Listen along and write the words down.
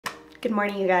Good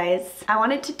morning, you guys. I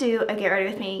wanted to do a get ready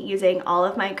with me using all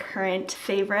of my current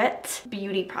favorite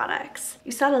beauty products.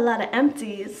 You saw a lot of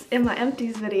empties in my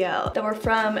empties video that were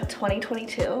from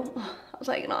 2022. I was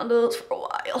hanging on to those for a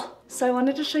while. So I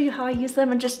wanted to show you how I use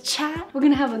them and just chat. We're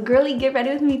gonna have a girly get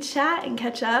ready with me chat and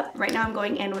catch up. Right now I'm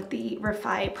going in with the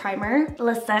Refy primer.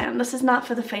 Listen, this is not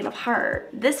for the faint of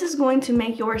heart. This is going to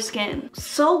make your skin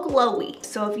so glowy.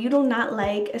 So if you do not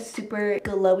like a super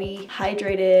glowy,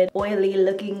 hydrated, oily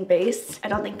looking base, I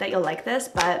don't think that you'll like this,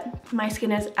 but my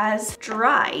skin is as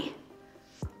dry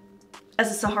as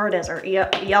the Sahara Desert.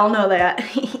 Yep, y'all know that.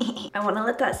 I wanna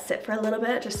let that sit for a little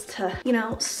bit just to, you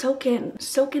know, soak in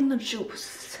the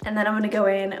juice. And then I'm gonna go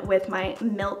in with my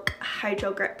Milk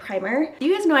Hydro Grit Primer.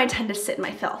 You guys know I tend to sit in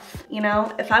my filth, you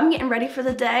know? If I'm getting ready for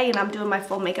the day and I'm doing my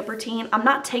full makeup routine, I'm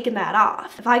not taking that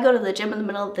off. If I go to the gym in the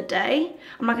middle of the day,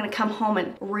 I'm not gonna come home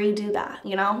and redo that,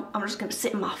 you know? I'm just gonna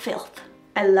sit in my filth.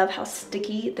 I love how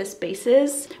sticky this base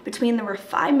is. Between the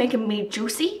Refy making me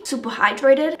juicy, super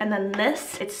hydrated, and then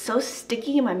this, it's so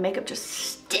sticky and my makeup just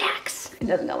stacks. It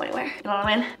doesn't go anywhere, you know what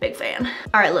I mean? Big fan.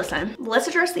 All right, listen, let's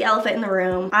address the elephant in the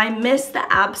room. I miss the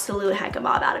absolute heck of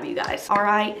out of you guys, all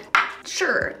right?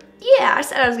 Sure. Yeah, I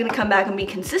said I was gonna come back and be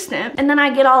consistent, and then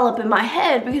I get all up in my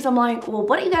head because I'm like, well,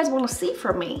 what do you guys wanna see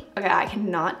from me? Okay, I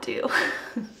cannot do.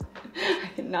 I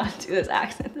cannot do this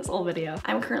accent this whole video.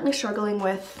 I'm currently struggling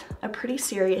with a pretty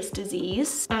serious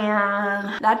disease,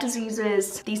 and that disease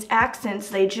is these accents,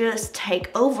 they just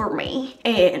take over me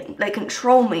and they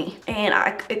control me, and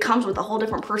it comes with a whole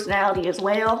different personality as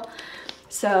well.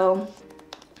 So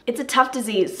it's a tough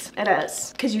disease, it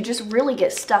is, because you just really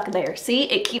get stuck there. See,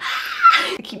 it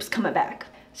keeps coming back.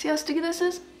 See how sticky this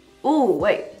is? Ooh,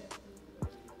 wait.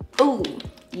 Ooh,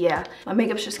 yeah, my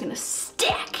makeup's just gonna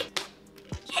stick.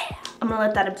 Yeah. I'm gonna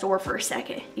let that absorb for a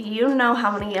second. You know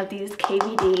how many of these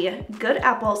KVD Good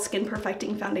Apple Skin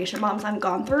Perfecting Foundation Bombs I've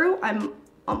gone through. I'm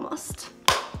almost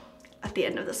at the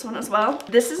end of this one as well.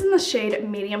 This is in the shade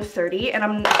medium 30, and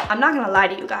I'm not gonna lie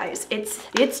to you guys,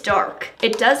 it's dark.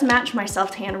 It does match my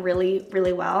self-tan really,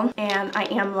 really well, and I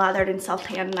am lathered in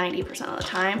self-tan 90% of the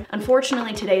time.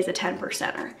 Unfortunately, today's a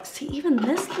 10%er. See, even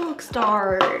this looks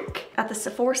dark. At the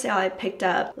Sephora sale, I picked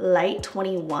up light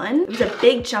 21. It was a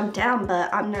big jump down,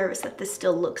 but I'm nervous that this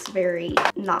still looks very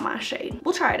not my shade.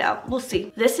 We'll try it out, we'll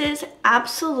see. This is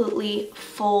absolutely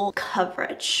full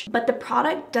coverage, but the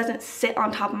product doesn't sit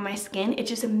on top of my skin. It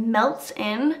just melts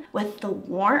in with the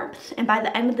warmth, and by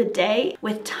the end of the day,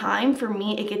 with time, for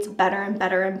me, it gets better and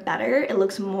better and better. It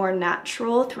looks more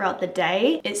natural throughout the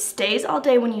day. It stays all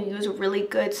day when you use a really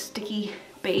good sticky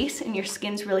base and your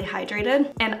skin's really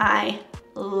hydrated, and I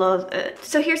love it.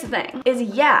 So here's the thing, is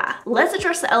yeah, let's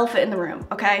address the elephant in the room,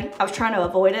 okay? I was trying to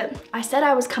avoid it. I said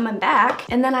I was coming back,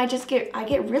 and then I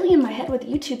get really in my head with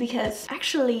YouTube because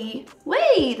actually,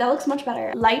 wait, that looks much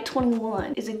better. Light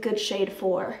 21 is a good shade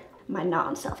for my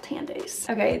non-self-tan days.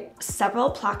 Okay, several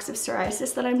plaques of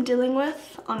psoriasis that I'm dealing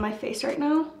with on my face right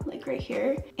now, like right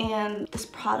here, and this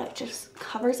product just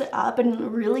covers it up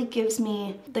and really gives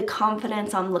me the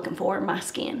confidence I'm looking for in my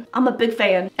skin. I'm a big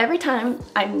fan. Every time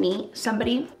I meet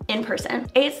somebody in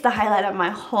person, it's the highlight of my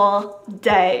whole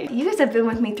day. You guys have been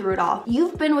with me through it all.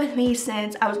 You've been with me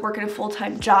since I was working a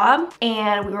full-time job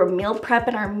and we were meal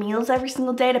prepping our meals every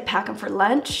single day to pack them for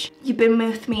lunch. You've been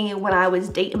with me when I was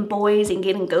dating boys and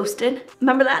getting ghosted.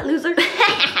 Remember that, loser?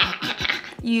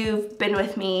 You've been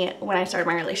with me when I started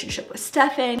my relationship with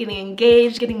Stefan, getting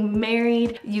engaged, getting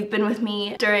married. You've been with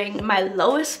me during my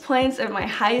lowest points and my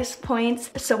highest points.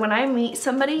 So when I meet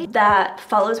somebody that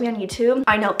follows me on YouTube,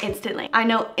 I know instantly. I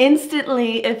know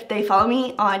instantly if they follow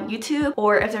me on YouTube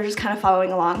or if they're just kind of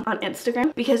following along on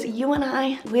Instagram, because you and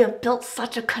I, we have built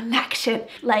such a connection.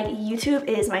 Like, YouTube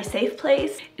is my safe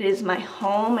place. It is my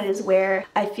home. It is where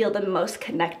I feel the most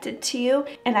connected to you,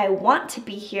 and I want to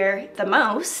be here the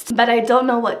most, but I don't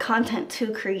know what content to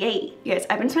create. You guys,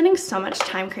 I've been spending so much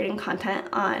time creating content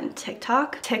on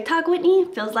TikTok. TikTok Whitney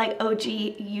feels like OG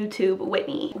YouTube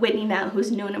Whitney. Whitney now, who's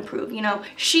new and improved. You know,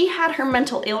 she had her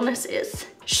mental illnesses.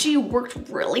 She worked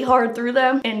really hard through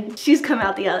them, and she's come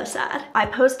out the other side. I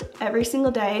post every single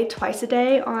day, twice a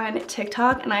day on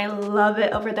TikTok, and I love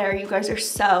it over there. You guys are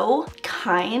so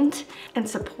kind and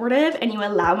supportive, and you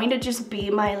allow me to just be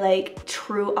my like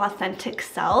true authentic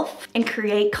self and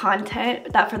create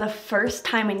content that for the first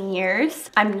first time in years,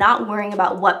 I'm not worrying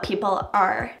about what people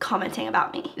are commenting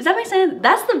about me. Does that make sense?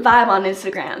 That's the vibe on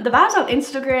Instagram. The vibes on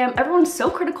Instagram, everyone's so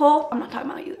critical. I'm not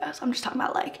talking about you guys. I'm just talking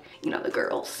about like, you know, the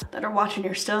girls that are watching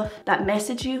your stuff, that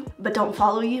message you, but don't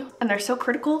follow you, and they're so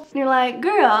critical. And you're like,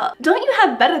 girl, don't you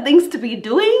have better things to be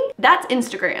doing? That's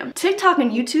Instagram. TikTok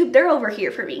and YouTube, they're over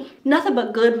here for me. Nothing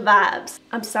but good vibes.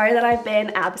 I'm sorry that I've been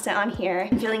absent on here.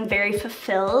 I'm feeling very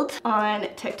fulfilled on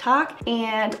TikTok,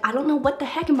 and I don't know what the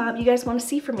heck mob you guys want to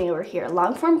see from me over here.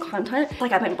 Long form content,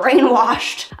 like I've been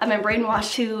brainwashed. I've been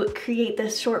brainwashed to create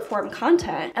this short form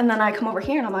content, and then I come over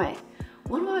here and I'm like,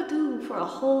 what do I do for a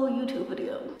whole YouTube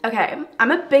video? Okay,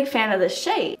 I'm a big fan of this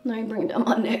shade. Let me bring it down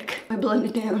my neck. I blend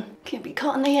it down. Can't be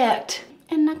caught in the act.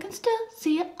 And I can still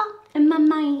see it all in my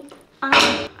mind.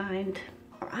 And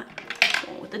all right,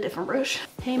 going with a different brush.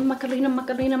 Hey, Macarena,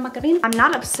 Macarena, Macarena. I'm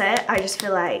not upset. I just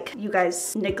feel like you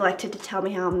guys neglected to tell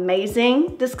me how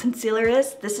amazing this concealer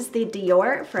is. This is the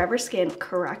Dior Forever Skin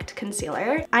Correct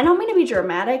Concealer. I don't mean to be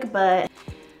dramatic, but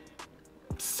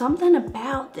something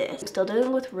about this. I'm still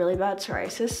dealing with really bad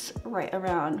psoriasis right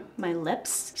around my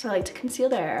lips, so I like to conceal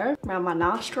there, around my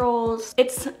nostrils.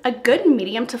 It's a good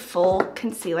medium to full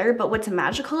concealer, but what's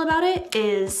magical about it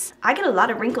is I get a lot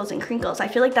of wrinkles and crinkles. I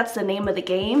feel like that's the name of the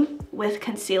game with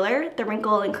concealer, the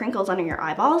wrinkle and crinkles under your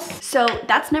eyeballs. So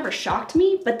that's never shocked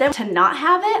me, but then to not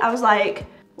have it, I was like,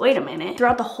 wait a minute.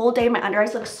 Throughout the whole day, my under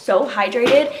eyes look so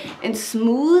hydrated and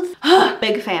smooth.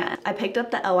 Big fan. I picked up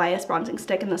the LYS bronzing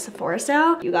stick in the Sephora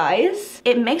sale. You guys,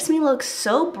 it makes me look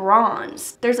so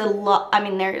bronzed. There's a lot, I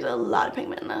mean, there's a lot of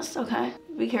pigment in this, okay?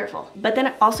 Be careful. But then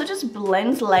it also just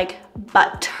blends like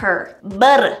butter.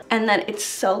 And then it's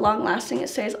so long lasting. It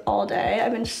stays all day.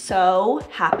 I've been so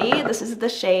happy. This is the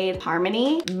shade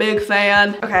Harmony. Big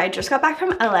fan. Okay, I just got back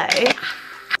from LA.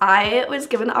 I was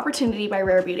given the opportunity by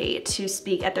Rare Beauty to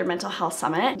speak at their mental health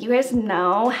summit. You guys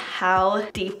know how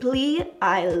deeply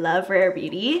I love Rare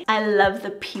Beauty. I love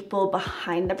the people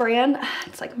behind the brand.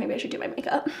 It's like, maybe I should do my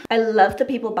makeup. I love the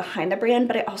people behind the brand,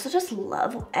 but I also just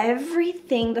love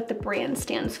everything that the brand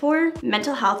stands for.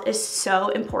 Mental health is so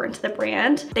important to the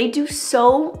brand. They do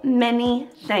so many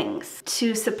things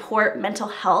to support mental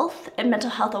health and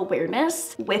mental health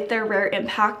awareness with their Rare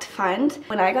Impact Fund.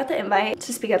 When I got the invite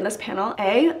to speak at this panel,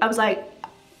 I was like,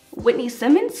 Whitney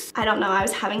Simmons? I don't know, I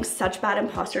was having such bad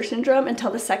imposter syndrome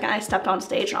until the second I stepped on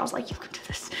stage and I was like, you could do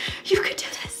this, you could do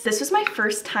this. This was my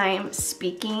first time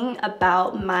speaking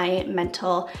about my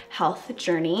mental health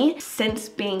journey since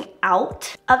being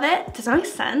out of it. Does that make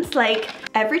sense? Like,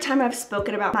 every time I've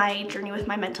spoken about my journey with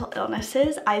my mental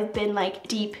illnesses, I've been like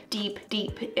deep, deep,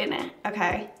 deep in it,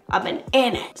 okay? I've been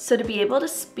in it. So to be able to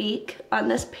speak on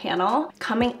this panel,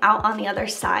 coming out on the other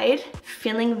side,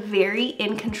 feeling very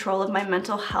in control of my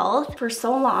mental health, for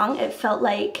so long, it felt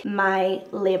like my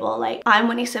label, like I'm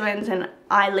Whitney Simmons and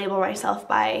I label myself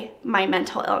by my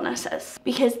mental illnesses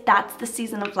because that's the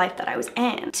season of life that I was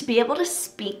in. To be able to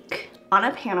speak on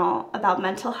a panel about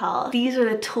mental health, these are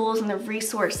the tools and the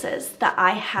resources that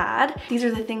I had. These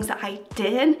are the things that I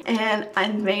did, and I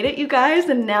made it, you guys,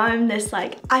 and now I'm this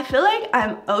like, I feel like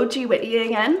I'm OG Whitney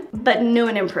again, but new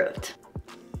and improved.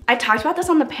 I talked about this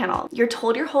on the panel. You're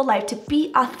told your whole life to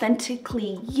be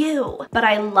authentically you, but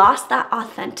I lost that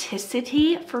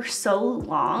authenticity for so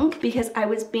long because I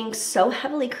was being so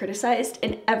heavily criticized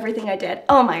in everything I did.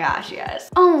 Oh my gosh, yes.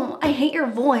 Oh, I hate your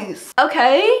voice.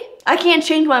 Okay? I can't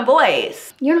change my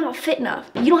voice. You're not fit enough.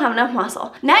 You don't have enough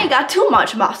muscle. Now you got too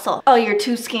much muscle. Oh, you're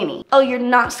too skinny. Oh, you're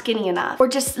not skinny enough. Or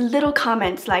just little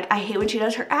comments like, I hate when she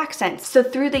does her accents. So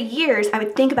through the years, I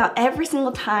would think about every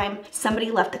single time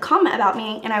somebody left a comment about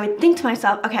me, and I would think to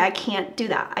myself, okay, I can't do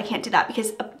that. I can't do that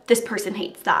because this person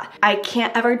hates that. I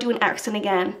can't ever do an accent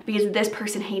again because this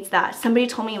person hates that. Somebody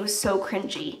told me it was so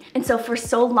cringy. And so for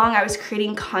so long, I was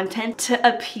creating content to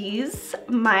appease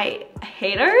my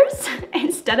haters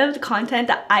instead of the content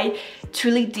that I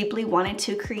truly deeply wanted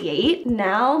to create.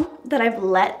 Now that I've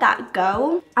let that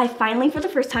go, I finally, for the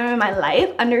first time in my life,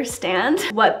 understand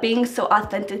what being so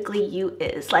authentically you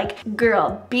is. Like,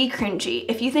 girl, be cringy.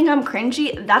 If you think I'm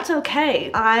cringy, that's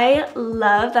okay. I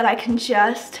love that I can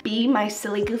just be my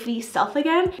silly, goofy self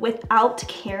again without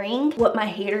caring what my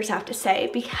haters have to say,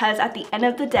 because at the end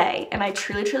of the day, and I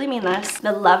truly, truly mean this,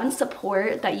 the love and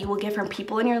support that you will get from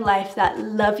people in your life that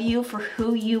love you for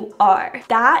who you are,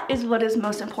 that is what is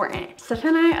most important. Steph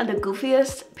and I are the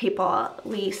goofiest people.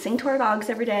 We sing to our dogs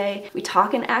every day. We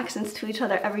talk in accents to each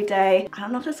other every day. I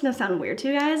don't know if this is gonna sound weird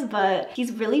to you guys, but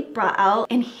he's really brought out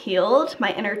and healed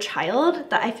my inner child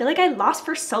that I feel like I lost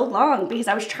for so long because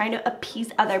I was trying to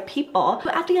appease other people.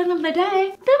 But at the end of the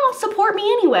day, they don't support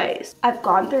me anyways. I've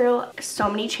gone through so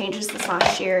many changes this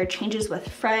last year, changes with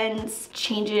friends,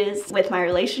 changes with my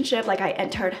relationship. Like I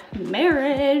entered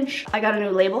marriage. I got a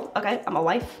new label. Okay, I'm a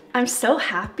wife. I'm so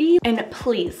happy. And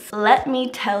please, let me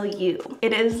tell you,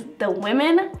 it is the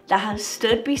women that have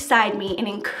stood beside me and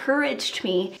encouraged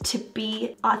me to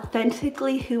be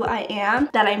authentically who I am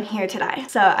that I'm here today.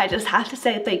 So I just have to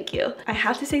say thank you. I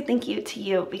have to say thank you to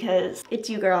you because it's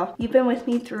you, girl. You've been with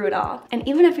me through it all. And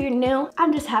even if you're new,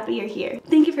 I'm just happy you're here.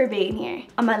 Thank you for being here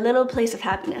on my little place of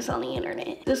happiness on the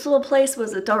internet. This little place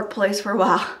was a dark place for a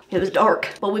while. It was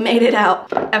dark, but we made it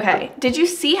out. Okay, did you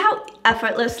see how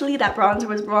effortlessly that bronzer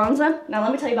was bronzer? Now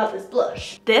let me tell you about this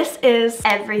blush. This is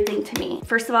everything to me.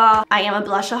 First of all, I am a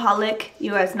blushaholic.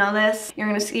 You guys know this. You're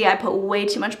gonna see I put way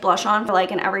too much blush on for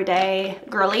like an everyday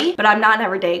girly, but I'm not an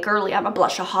everyday girly, I'm a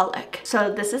blushaholic.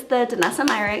 So this is the Danessa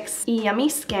Myricks Yummy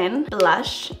Skin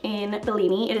blush in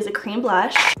Bellini. It is a cream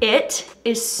blush. It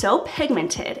is so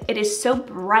pigmented. It is so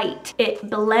bright. It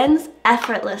blends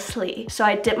effortlessly. So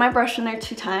I dip my brush in there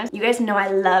 2 times. You guys know I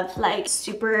love like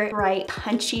super bright,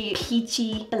 punchy,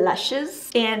 peachy blushes.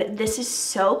 And this is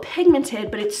so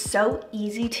pigmented, but it's so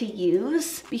easy to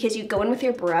use because you go in with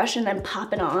your brush and then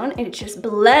pop it on and it just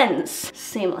blends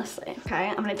seamlessly. Okay,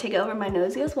 I'm gonna take it over my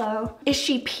nosy as well. Is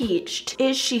she peached?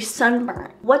 Is she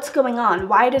sunburned? What's going on?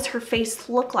 Why does her face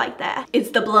look like that?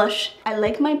 It's the blush. I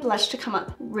like my blush to come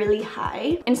up really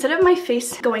high. Instead of my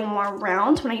face going more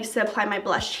round when I used to apply my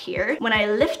blush here, when I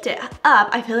lift it up,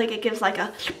 I feel like it gives like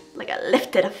a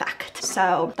lifted effect.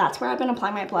 So that's where I've been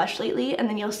applying my blush lately, and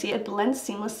then you'll see it blends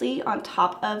seamlessly on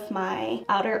top of my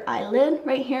outer eyelid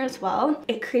right here as well.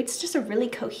 It creates just a really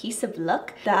cohesive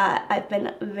look that I've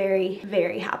been very,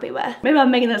 very happy with. Maybe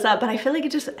I'm making this up, but I feel like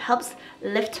it just helps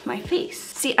lift my face.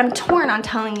 See, I'm torn on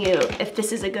telling you if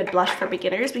this is a good blush for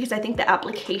beginners because I think the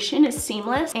application is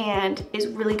seamless and is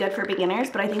really good for beginners,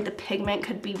 but I think the pigment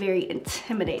could be very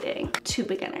intimidating to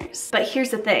beginners. But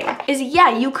here's the thing, is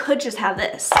yeah, you could just have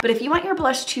this, but if you want your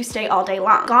blush to stay all day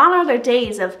long, gone are the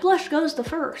days of blush goes the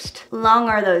first. Long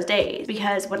are those days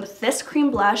because with this cream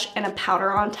blush and a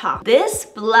powder on top, this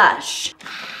blush,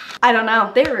 I don't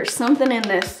know, there is something in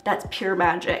this that's pure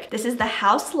magic. This is the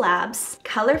Haus Labs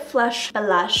Color Flush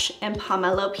Blush in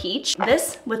Pomelo Peach.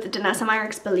 This with the Danessa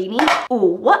Myricks Bellini. Ooh,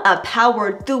 what a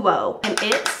power duo. And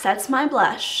it sets my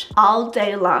blush all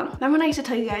day long. Remember when I used to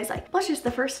tell you guys like, blush is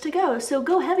the first to go, so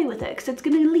go heavy with it because it's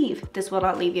gonna leave. This will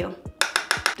not leave you.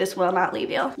 This will not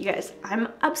leave you. You guys, I'm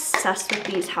obsessed with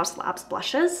these Haus Labs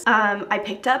blushes. I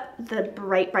picked up the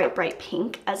bright, bright, bright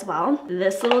pink as well.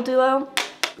 This little duo,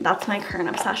 that's my current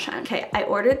obsession. Okay, I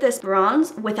ordered this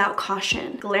bronze without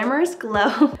caution. Glamorous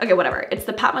Glow. Okay, whatever. It's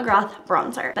the Pat McGrath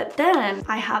bronzer. But then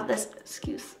I have this,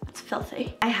 excuse, it's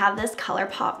filthy. I have this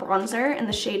ColourPop bronzer in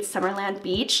the shade Summerland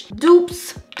Beach.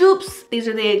 Dupes. These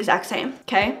are the exact same,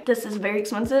 okay? This is very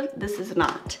expensive. This is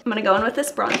not. I'm gonna go in with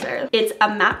this bronzer. It's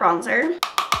a matte bronzer.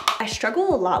 I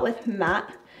struggle a lot with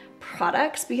matte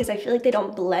products because I feel like they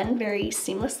don't blend very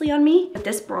seamlessly on me. But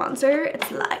this bronzer, it's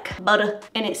like butter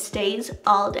and it stays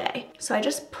all day. So I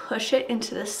just push it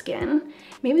into the skin.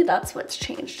 Maybe that's what's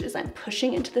changed, is I'm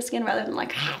pushing into the skin rather than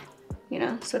like, you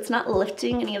know, so it's not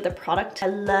lifting any of the product. I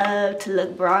love to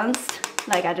look bronzed.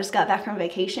 Like I just got back from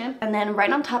vacation. And then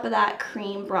right on top of that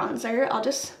cream bronzer, I'll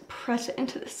just press it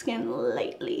into the skin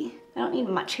lightly. I don't need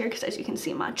much here because as you can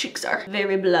see, my cheeks are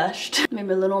very blushed.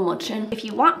 Maybe a little muchin. If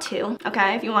you want to,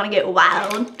 okay, if you want to get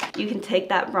wild, you can take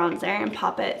that bronzer and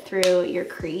pop it through your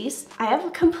crease. I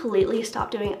have completely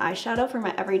stopped doing eyeshadow for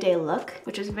my everyday look,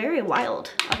 which is very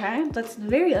wild, okay? That's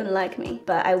very unlike me.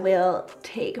 But I will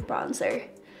take bronzer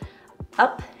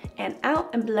up and out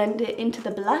and blend it into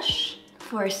the blush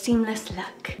for a seamless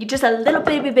look. You just a little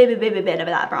baby bit of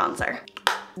that bronzer.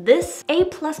 This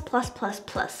A++++.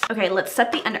 Okay, let's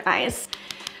set the under eyes.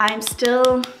 I'm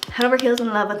still head over heels in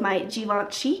love with my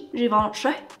Givenchy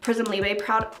Prisme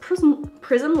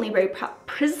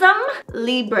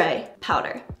Libre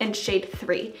powder in shade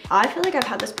 3. I feel like I've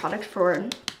had this product for,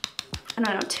 I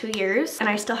don't know, 2 years, and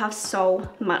I still have so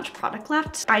much product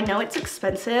left. I know it's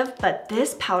expensive, but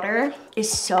this powder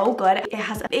is so good. It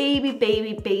has a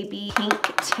baby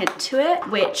pink tint to it,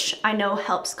 which I know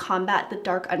helps combat the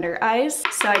dark under eyes.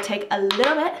 So I take a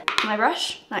little bit of my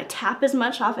brush and I tap as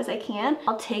much off as I can.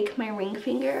 I'll take my ring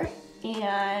finger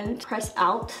and press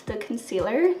out the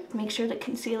concealer. Make sure the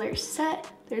concealer is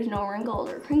set. There's no wrinkles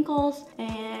or crinkles,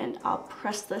 and I'll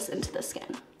press this into the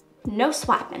skin. No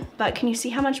swiping. But can you see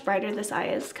how much brighter this eye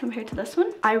is compared to this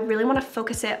one? I really want to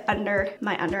focus it under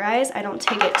my under eyes. I don't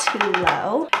take it too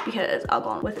low because I'll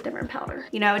go in with a different powder.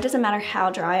 You know, it doesn't matter how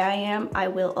dry I am, I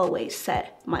will always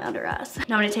set my under eyes.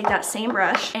 Now I'm gonna take that same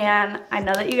brush, and I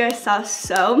know that you guys saw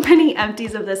so many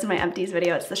empties of this in my empties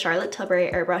video. It's the Charlotte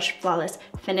Tilbury Airbrush Flawless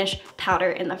Finish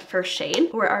Powder in the first shade.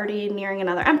 We're already nearing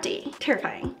another empty.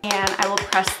 Terrifying. And I will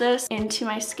press this into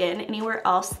my skin anywhere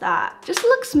else that just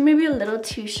looks maybe a little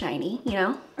too shiny, you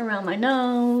know? Around my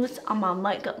nose, on my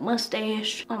makeup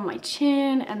mustache, on my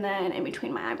chin, and then in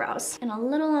between my eyebrows, and a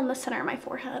little on the center of my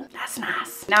forehead. That's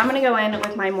nice. Now I'm gonna go in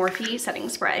with my Morphe setting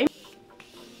spray.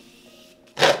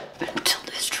 Until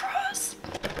this dries.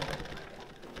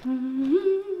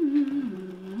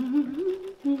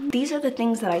 These are the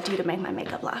things that I do to make my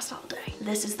makeup last all day.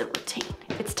 This is the routine.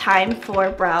 It's time for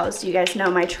brows. You guys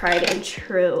know my tried and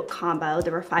true combo,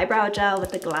 the Refy Brow Gel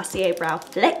with the Glossier Brow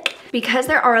Flick. Because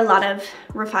there are a lot of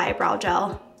Refy Brow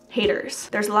Gel haters,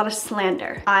 there's a lot of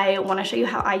slander. I wanna show you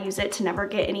how I use it to never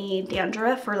get any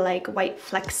dandruff or like white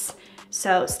flecks.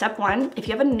 So step one, if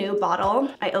you have a new bottle,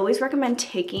 I always recommend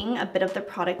taking a bit of the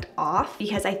product off,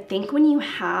 because I think when you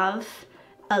have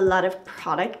a lot of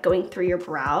product going through your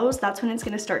brows, that's when it's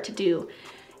gonna start to do,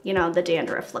 you know, the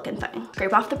dandruff looking thing.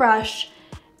 Scrape off the brush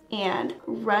and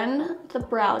run the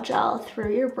brow gel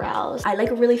through your brows. I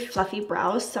like really fluffy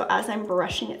brows, so as I'm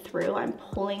brushing it through, I'm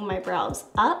pulling my brows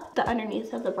up the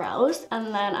underneath of the brows,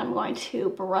 and then I'm going to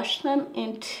brush them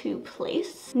into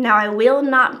place. Now I will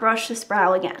not brush this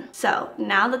brow again. So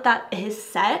now that that is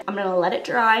set, I'm gonna let it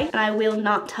dry, and I will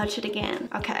not touch it again.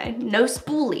 Okay, no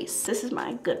spoolies. This is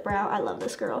my good brow. I love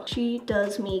this girl. She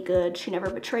does me good. She never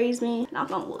betrays me.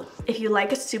 Knock on wood. If you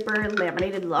like a super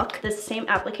laminated look, this same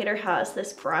applicator has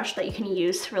this brush that you can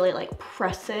use to really like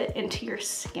press it into your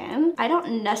skin. I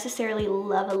don't necessarily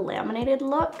love a laminated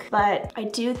look, but I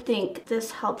do think this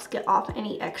helps get off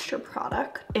any extra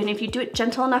product. And if you do it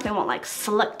gentle enough, it won't like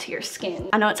slick to your skin.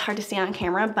 I know it's hard to see on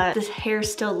camera, but this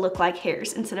hairs still look like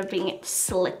hairs instead of being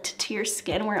slicked to your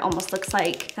skin where it almost looks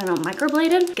like, I don't know,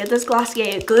 microbladed. Give this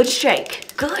Glossier a good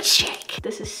shake. Good shake.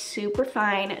 This is super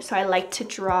fine, so I like to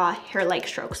draw hair-like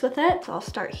strokes with it. So I'll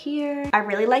start here. I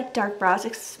really like dark brows,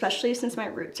 especially since my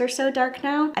roots are so dark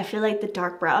now. I feel like the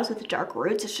dark brows with the dark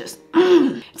roots, it's just,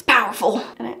 it's powerful.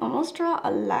 And I almost draw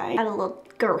a line, add a little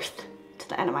girth to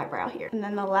the end of my brow here. And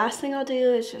then the last thing I'll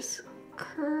do is just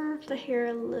curve the hair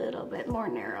a little bit more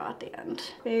narrow at the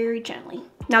end, very gently.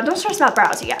 Now don't stress about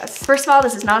brows, you guys. First of all,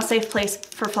 this is not a safe place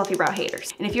for fluffy brow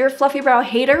haters. And if you're a fluffy brow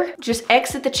hater, just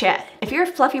exit the chat. If you're a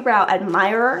fluffy brow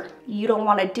admirer, you don't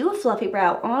want to do a fluffy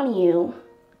brow on you,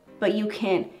 but you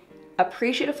can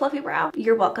appreciate a fluffy brow,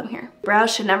 you're welcome here.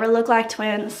 Brows should never look like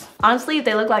twins. Honestly, if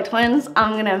they look like twins,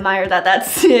 I'm gonna admire that.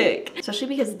 That's sick. Especially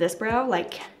because this brow,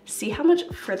 like, see how much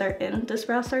further in this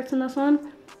brow starts than this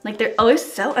one? Like, they're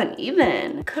always so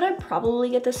uneven. Could I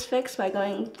probably get this fixed by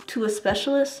going to a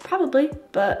specialist? Probably,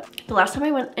 but the last time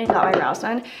I went and got my brows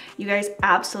done, you guys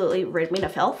absolutely rid me to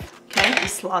filth, okay? You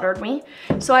slaughtered me.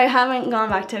 So I haven't gone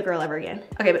back to a girl ever again.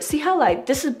 Okay, but see how, like,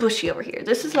 this is bushy over here.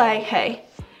 This is like, hey,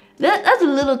 that's a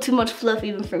little too much fluff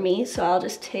even for me, so I'll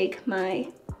just take my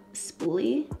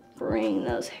spoolie, bring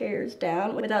those hairs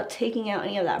down without taking out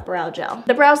any of that brow gel.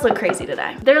 The brows look crazy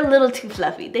today. They're a little too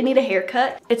fluffy. They need a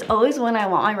haircut. It's always when I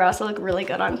want my brows to look really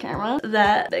good on camera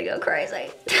that they go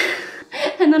crazy.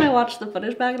 And then I watch the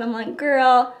footage back and I'm like,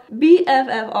 girl,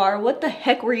 BFFR, what the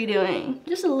heck were you doing?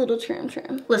 Just a little trim.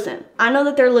 Listen, I know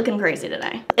that they're looking crazy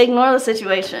today. Ignore the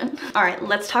situation. All right,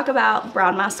 let's talk about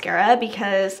brown mascara,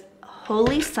 because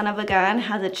holy son of a gun,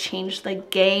 has it changed the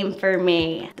game for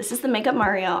me. This is the Makeup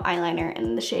Mario eyeliner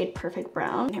in the shade Perfect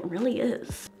Brown. And it really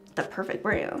is the perfect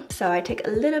brown. So I take a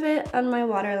little bit on my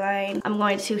waterline. I'm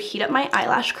going to heat up my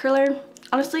eyelash curler.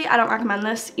 Honestly, I don't recommend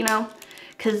this, you know,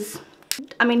 because,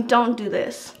 I mean, don't do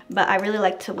this. But I really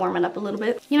like to warm it up a little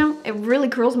bit. You know, it really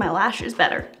curls my lashes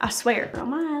better, I swear. Curl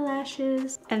my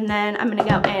eyelashes. And then I'm gonna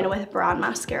go in with brown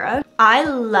mascara. I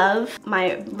love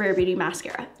my Rare Beauty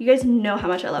mascara. You guys know how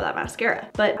much I love that mascara.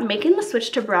 But making the switch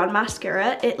to brown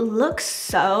mascara, it looks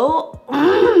so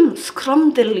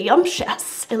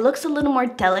scrumdiddlyumptious. It looks a little more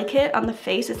delicate on the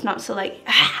face. It's not so like,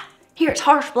 here's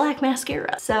harsh black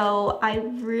mascara. So I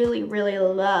really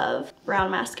love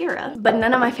brown mascara, but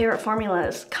none of my favorite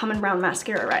formulas come in brown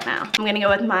mascara right now. I'm gonna go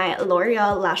with my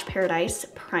L'Oreal Lash Paradise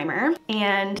primer,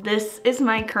 and this is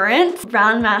my current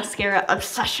brown mascara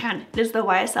obsession. It is the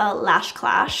YSL Lash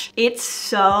Clash. It's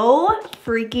so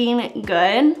freaking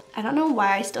good. I don't know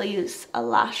why I still use a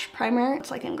lash primer.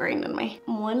 It's like ingrained in me.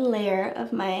 One layer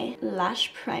of my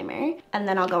lash primer, and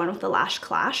then I'll go in with the Lash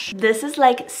Clash. This is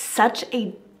like such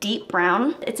a deep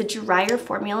brown. It's a drier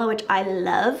formula, which I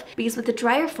love because with the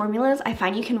drier formulas, I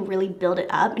find you can really build it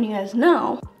up. And you guys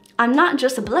know, I'm not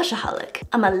just a blushaholic,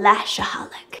 I'm a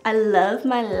lashaholic. I love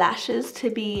my lashes to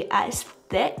be as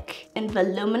thick and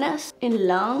voluminous and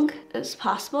long as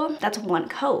possible. That's one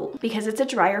coat. Because it's a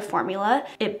drier formula,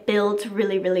 it builds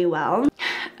really, really well.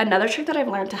 Another trick that I've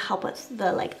learned to help with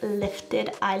the like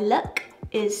lifted eye look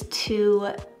is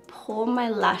to pull my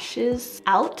lashes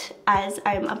out as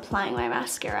I'm applying my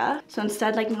mascara. So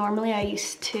instead, like normally I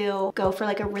used to go for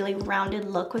like a really rounded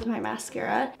look with my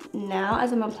mascara. Now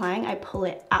as I'm applying, I pull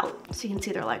it out. So you can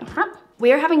see they're like, huh?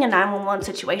 We are having a 911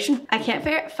 situation. I can't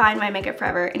find my Makeup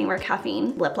Forever Anywhere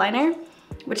Caffeine lip liner,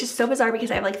 which is so bizarre because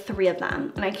I have like 3 of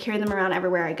them and I carry them around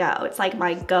everywhere I go. It's like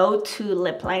my go-to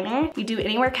lip liner. You do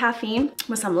Anywhere Caffeine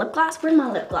with some lip gloss. Where's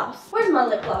my lip gloss? Where's my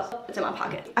lip gloss? It's in my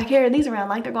pocket. I carry these around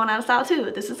like they're going out of style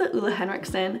too. This is a Ole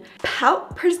Henriksen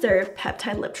Pout Preserve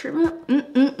Peptide Lip Treatment.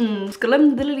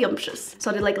 Scalumdilliumptious.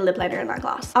 So I did like a lip liner and that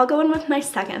gloss. I'll go in with my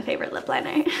second favorite lip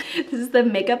liner. This is the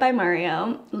Makeup by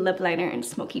Mario lip liner in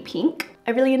Smoky Pink.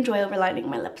 I really enjoy overlining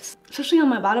my lips, especially on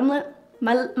my bottom lip.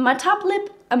 My top lip,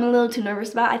 I'm a little too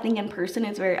nervous about. I think in person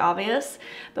it's very obvious,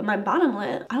 but my bottom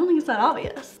lip, I don't think it's that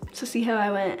obvious. So see how I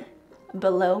went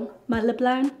below my lip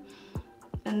line?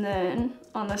 And then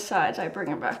on the sides, I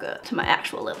bring it back up to my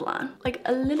actual lip line. Like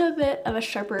a little bit of a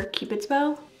sharper Cupid's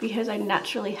bow because I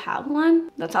naturally have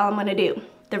one. That's all I'm gonna do.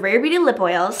 The Rare Beauty lip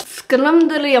oils,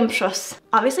 Scalumdilliumptious.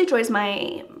 Obviously Joy's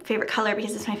my favorite color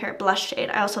because it's my favorite blush shade.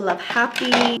 I also love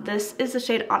Happy. This is the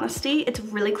shade Honesty. It's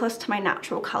really close to my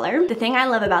natural color. The thing I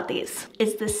love about these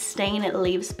is the stain it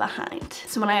leaves behind.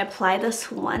 So when I apply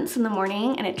this once in the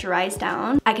morning and it dries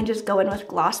down, I can just go in with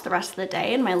gloss the rest of the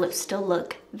day and my lips still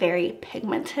look very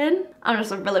pigmented. I'm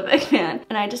just a really big fan.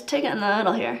 And I just take it in the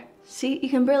middle here. See, you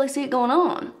can barely see it going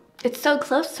on. It's so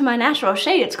close to my natural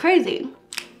shade, it's crazy.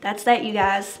 That's that, you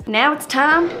guys. Now it's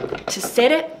time to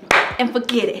set it and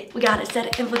forget it. We gotta set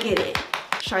it and forget it.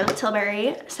 Charlotte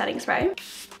Tilbury setting spray.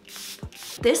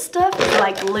 This stuff is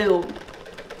like glue,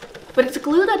 but it's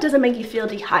glue that doesn't make you feel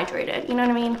dehydrated, you know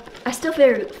what I mean? I still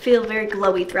feel very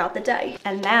glowy throughout the day.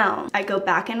 And now I go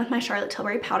back in with my Charlotte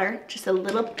Tilbury powder, just a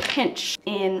little pinch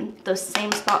in those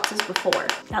same spots as before.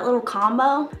 That little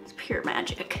combo is pure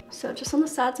magic. So just on the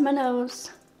sides of my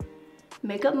nose,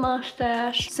 makeup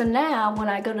mustache. So now when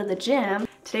I go to the gym,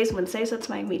 today's Wednesday, so it's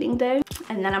my meeting day,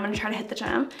 and then I'm gonna try to hit the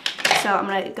gym. So I'm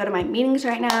gonna go to my meetings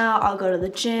right now, I'll go to the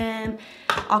gym,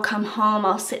 I'll come home,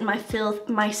 I'll sit in my filth.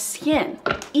 My skin,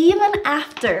 even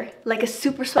after like a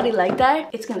super sweaty leg day,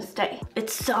 it's gonna stay.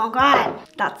 It's so good.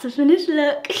 That's the finished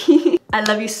look. I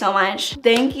love you so much.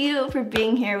 Thank you for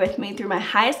being here with me through my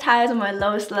highest highs and my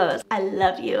lowest lows. I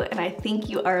love you and I think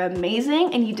you are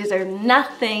amazing and you deserve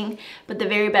nothing but the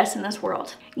very best in this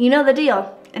world. You know the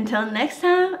deal. Until next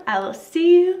time, I will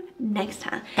see you next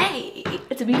time. Hey,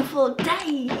 it's a beautiful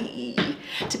day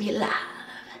to be alive.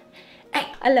 Hey,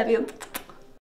 I love you.